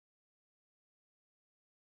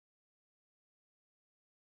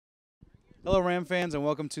Hello, Ram fans, and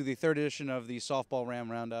welcome to the third edition of the Softball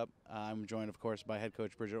Ram Roundup. I'm joined, of course, by head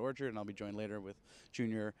coach Bridget Orchard, and I'll be joined later with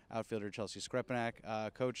junior outfielder Chelsea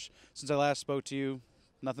Skrepenak. Coach, since I last spoke to you,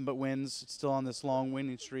 nothing but wins. It's still on this long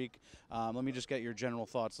winning streak. Let me just get your general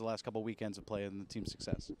thoughts the last couple of weekends of play and the team's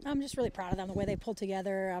success. I'm just really proud of them, the way they pulled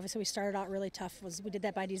together. Obviously, we started out really tough. We did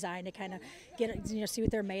that by design to kind of see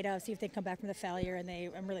what they're made of, see if they come back from the failure. And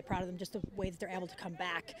I'm really proud of them, just the way that they're able to come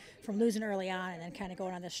back from losing early on and then kind of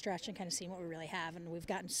going on this stretch and kind of seeing what we really have. And we've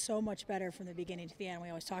gotten so much better from the beginning to the end. We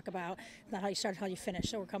always talk about not how you start, how you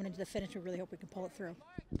finish. So we're coming into the finish. We really hope we can pull it through.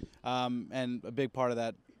 And a big part of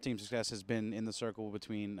that team success has been in the circle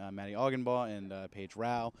between Maddie Augenbaugh and Paige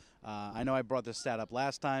Rao. I know I brought this stat up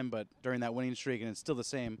last time, but during that winning streak, and it's still the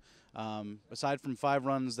same, aside from 5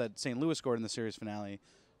 runs that St. Louis scored in the series finale,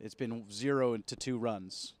 it's been 0 to 2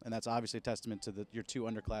 runs, and that's obviously a testament to your 2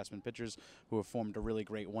 underclassmen pitchers who have formed a really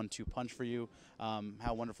great 1-2 punch for you.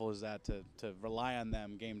 How wonderful is that to rely on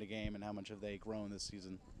them game to game, and how much have they grown this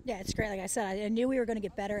season? Yeah, it's great. Like I said, I knew we were going to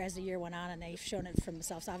get better as the year went on, and they've shown it for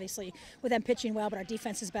themselves. Obviously, with them pitching well, but our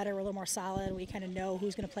defense is better. We're a little more solid. We kind of know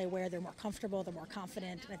who's going to play where. They're more comfortable. They're more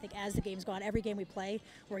confident. And I think as the game's gone, every game we play,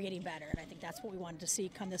 we're getting better. And I think that's what we wanted to see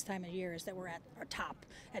come this time of year, is that we're at our top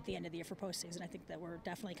at the end of the year for postseason. I think that we're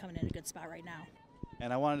definitely coming in a good spot right now.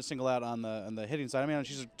 And I wanted to single out on the hitting side. I mean,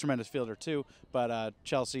 she's a tremendous fielder too, but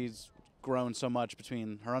Chelsea's grown so much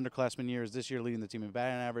between her underclassmen years, this year leading the team in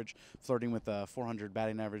batting average, flirting with a 400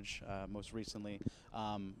 batting average most recently.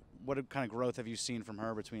 What kind of growth have you seen from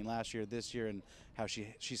her between last year, this year, and how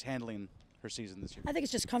she's handling her season this year? I think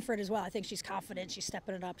it's just comfort as well. I think she's confident. She's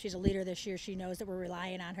stepping it up. She's a leader this year. She knows that we're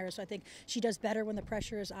relying on her. So I think she does better when the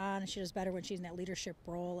pressure is on. She does better when she's in that leadership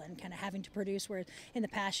role and kind of having to produce, where in the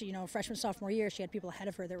past, freshman, sophomore year, she had people ahead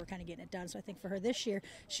of her that were kind of getting it done. So I think for her this year,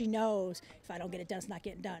 she knows if I don't get it done, it's not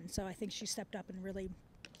getting done. So I think she stepped up and really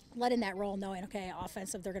let in that role, knowing, okay,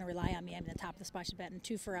 offensive, they're going to rely on me. I'm in the top of the spot. She's batting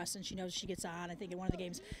 2 for us, and she knows she gets on. I think in one of the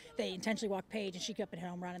games, they intentionally walked Paige, and she got up and hit a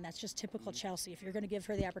home run, and that's just typical Chelsea. If you're going to give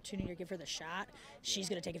her the opportunity or give her the shot, she's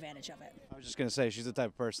going to take advantage of it. I was just going to say, she's the type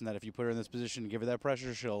of person that if you put her in this position and give her that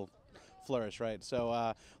pressure, she'll flourish, right?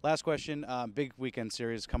 So last question, big weekend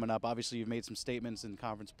series coming up. Obviously, you've made some statements in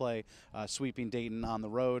conference play, sweeping Dayton on the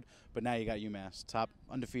road, but now you got UMass,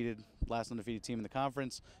 last undefeated team in the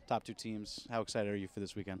conference, top 2 teams. How excited are you for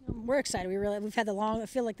this weekend? We're excited. We've had I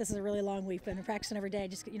feel like this is a really long week. We've been practicing every day,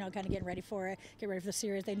 just kind of getting ready for it, get ready for the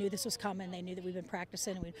series. They knew this was coming. They knew that we've been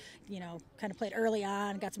practicing. We, kind of played early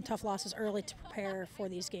on, got some tough losses early to prepare for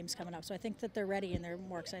these games coming up. So I think that they're ready and they're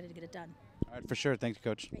more excited to get it done. All right, for sure. Thank you,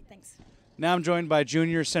 Coach. Great, thanks. Now I'm joined by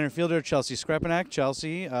junior center fielder Chelsea Skrepenak.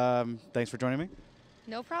 Chelsea, thanks for joining me.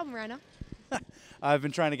 No problem, Rhino. I've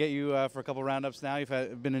been trying to get you for a couple roundups now.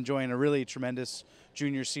 You've been enjoying a really tremendous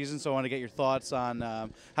junior season, so I want to get your thoughts on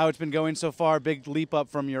how it's been going so far. Big leap up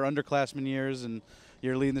from your underclassmen years, and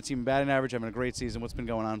you're leading the team in batting average, having a great season. What's been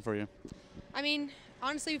going on for you? I mean,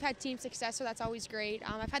 honestly, we've had team success, so that's always great.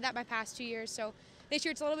 I've had that my past 2 years, so this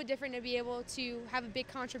year it's a little bit different to be able to have a big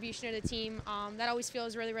contribution to the team. That always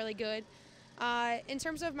feels really, really good. In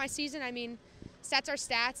terms of my season, I mean, stats are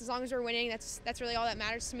stats. As long as we're winning, that's really all that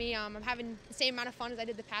matters to me. I'm having the same amount of fun as I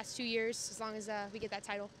did the past 2 years, as long as we get that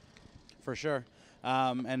title. For sure.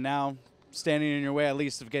 And now, standing in your way at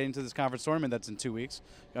least of getting to this conference tournament that's in 2 weeks,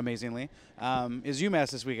 amazingly, is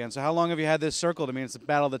UMass this weekend. So how long have you had this circled? I mean, it's the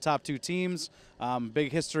battle of the top 2 teams,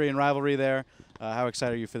 big history and rivalry there. How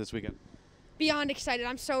excited are you for this weekend? Beyond excited.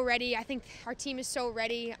 I'm so ready. I think our team is so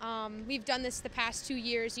ready. We've done this the past 2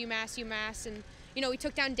 years, UMass, and we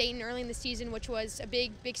took down Dayton early in the season, which was a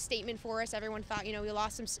big statement for us. Everyone thought, we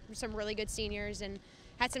lost some really good seniors and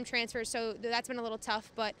had some transfers, so that's been a little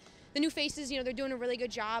tough. But the new faces, they're doing a really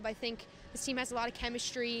good job. I think this team has a lot of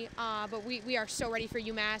chemistry, but we are so ready for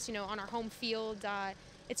UMass, on our home field.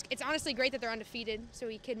 It's honestly great that they're undefeated, so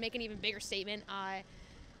we could make an even bigger statement.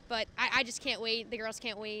 But I just can't wait. The girls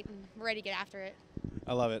can't wait, and we're ready to get after it.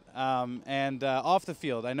 I love it. And off the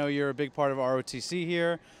field, I know you're a big part of ROTC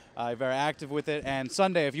here. You're very active with it. And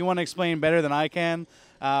Sunday, if you want to explain better than I can,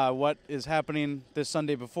 what is happening this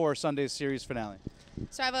Sunday before Sunday's series finale?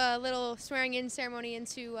 So I have a little swearing-in ceremony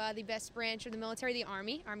into the best branch of the military, the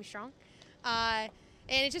Army Strong. And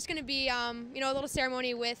it's just going to be, a little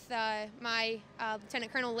ceremony with my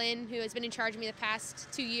Lieutenant Colonel Lynn, who has been in charge of me the past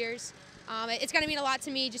 2 years. It's going to mean a lot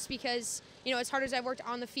to me just because, as hard as I've worked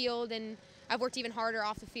on the field, and I've worked even harder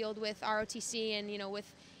off the field with ROTC, and,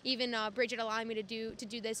 with even Bridget allowing me to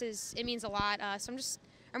do this, it means a lot. So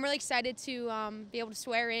I'm really excited to be able to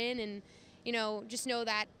swear in and, just know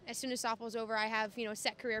that as soon as softball's over, I have, a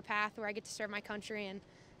set career path where I get to serve my country, and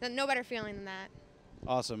no better feeling than that.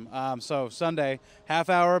 Awesome. So Sunday, half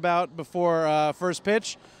hour about before first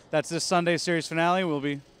pitch. That's this Sunday's series finale. We'll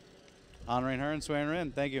be honoring her and swearing her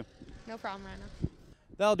in. Thank you. No problem, Rana.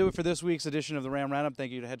 That'll do it for this week's edition of the Ram Roundup.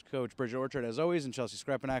 Thank you to head coach Bridget Orchard, as always, and Chelsea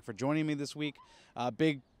Skrepenak for joining me this week.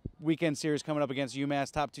 Big weekend series coming up against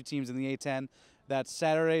UMass, top 2 teams in the A-10. That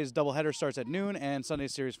Saturday's doubleheader starts at noon, and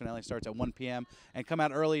Sunday's series finale starts at 1 p.m. And come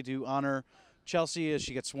out early to honor Chelsea as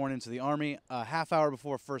she gets sworn into the Army a half hour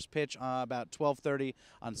before first pitch, about 12:30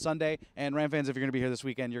 on Sunday. And Ram fans, if you're going to be here this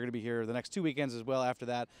weekend, you're going to be here the next 2 weekends as well. After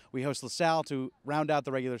that, we host LaSalle to round out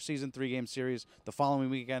the regular season 3-game series the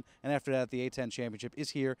following weekend. And after that, the A-10 championship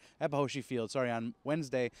is here at Bahoshy Field, on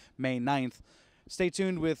Wednesday, May 9th. Stay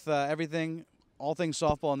tuned with everything, all things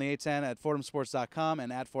softball in the A-10 at FordhamSports.com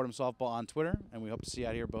and at Fordham Softball on Twitter. And we hope to see you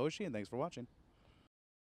out here at Bahoshy, and thanks for watching.